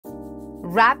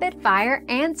Rapid fire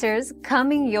answers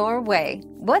coming your way.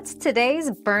 What's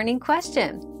today's burning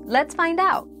question? Let's find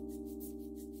out.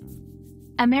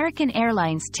 American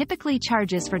Airlines typically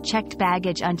charges for checked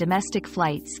baggage on domestic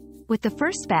flights, with the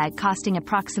first bag costing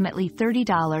approximately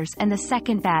 $30 and the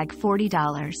second bag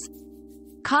 $40.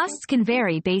 Costs can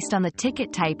vary based on the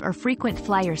ticket type or frequent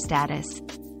flyer status.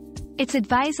 It's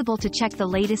advisable to check the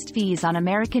latest fees on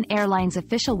American Airlines'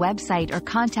 official website or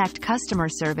contact customer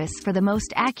service for the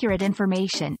most accurate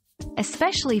information,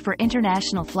 especially for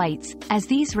international flights, as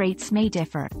these rates may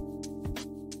differ.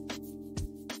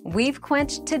 We've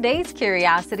quenched today's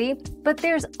curiosity, but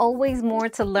there's always more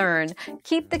to learn.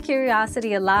 Keep the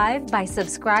curiosity alive by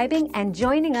subscribing and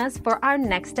joining us for our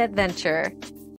next adventure.